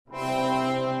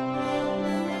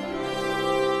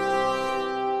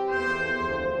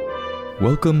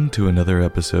Welcome to another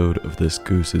episode of This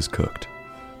Goose is Cooked,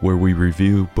 where we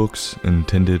review books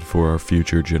intended for our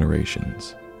future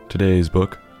generations. Today's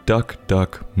book, Duck,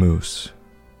 Duck, Moose,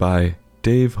 by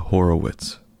Dave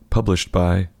Horowitz, published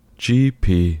by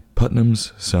G.P.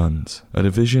 Putnam's Sons, a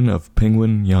division of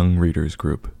Penguin Young Readers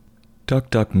Group.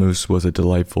 Duck, Duck, Moose was a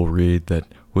delightful read that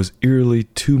was eerily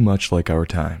too much like our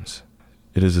times.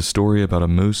 It is a story about a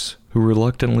moose who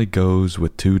reluctantly goes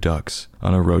with two ducks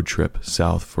on a road trip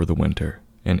south for the winter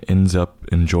and ends up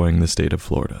enjoying the state of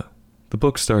Florida. The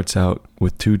book starts out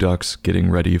with two ducks getting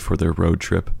ready for their road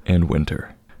trip and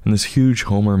winter, and this huge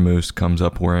Homer moose comes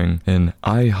up wearing an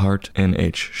I Heart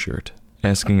NH shirt,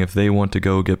 asking if they want to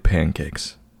go get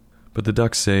pancakes. But the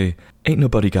ducks say, "Ain't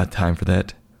nobody got time for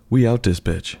that. We out this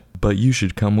bitch, but you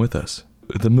should come with us."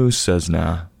 The moose says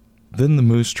nah. Then the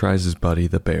moose tries his buddy,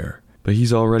 the bear, but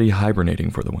he's already hibernating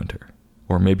for the winter.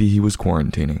 Or maybe he was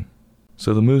quarantining.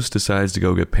 So the moose decides to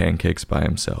go get pancakes by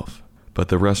himself, but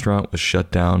the restaurant was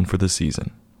shut down for the season.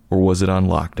 Or was it on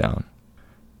lockdown?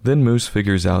 Then Moose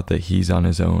figures out that he's on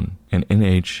his own, and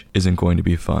NH isn't going to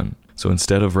be fun. So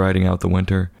instead of riding out the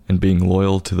winter and being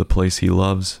loyal to the place he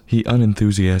loves, he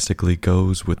unenthusiastically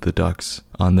goes with the ducks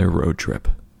on their road trip.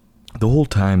 The whole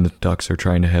time the ducks are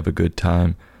trying to have a good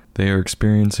time, they are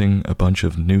experiencing a bunch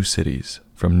of new cities,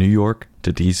 from New York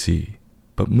to DC.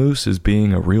 But Moose is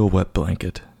being a real wet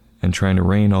blanket and trying to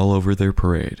rain all over their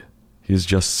parade. He is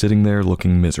just sitting there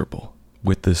looking miserable,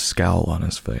 with this scowl on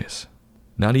his face,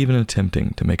 not even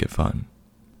attempting to make it fun.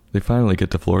 They finally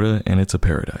get to Florida and it's a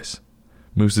paradise.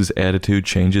 Moose's attitude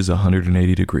changes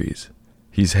 180 degrees.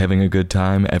 He's having a good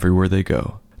time everywhere they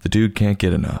go. The dude can't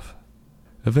get enough.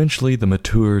 Eventually, the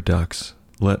mature ducks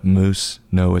let Moose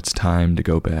know it's time to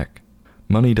go back.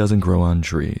 Money doesn't grow on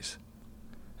trees.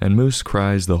 And Moose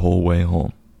cries the whole way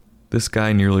home. This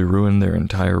guy nearly ruined their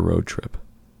entire road trip.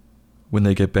 When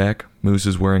they get back, Moose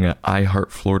is wearing an I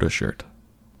Heart Florida shirt.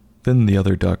 Then the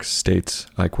other duck states,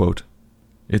 I quote,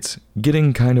 "It's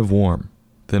getting kind of warm."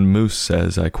 Then Moose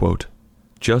says, I quote,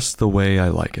 "Just the way I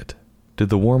like it." Did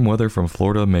the warm weather from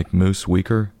Florida make Moose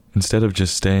weaker, instead of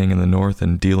just staying in the north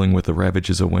and dealing with the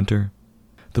ravages of winter?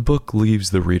 The book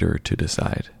leaves the reader to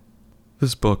decide.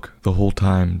 This book, the whole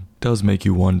time, does make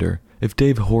you wonder if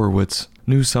Dave Horowitz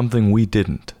knew something we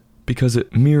didn't, because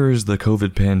it mirrors the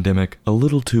COVID pandemic a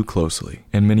little too closely,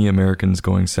 and many Americans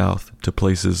going south to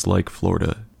places like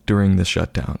Florida during the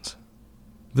shutdowns.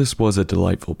 This was a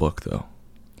delightful book, though.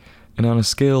 And on a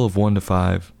scale of 1 to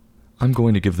 5, I'm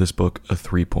going to give this book a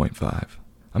 3.5.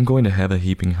 I'm going to have a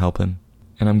heaping helping,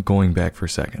 and I'm going back for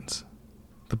seconds.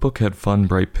 The book had fun,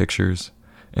 bright pictures,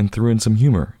 and threw in some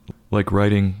humor, like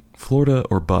writing "Florida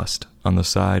or bust" on the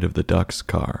side of the duck's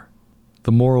car.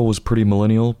 The moral was pretty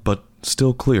millennial, but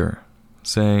still clear,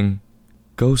 saying,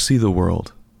 go see the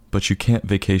world, but you can't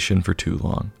vacation for too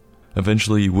long.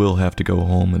 Eventually you will have to go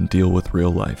home and deal with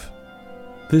real life.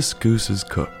 This Goose is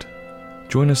Cooked.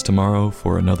 Join us tomorrow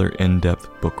for another in-depth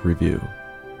book review.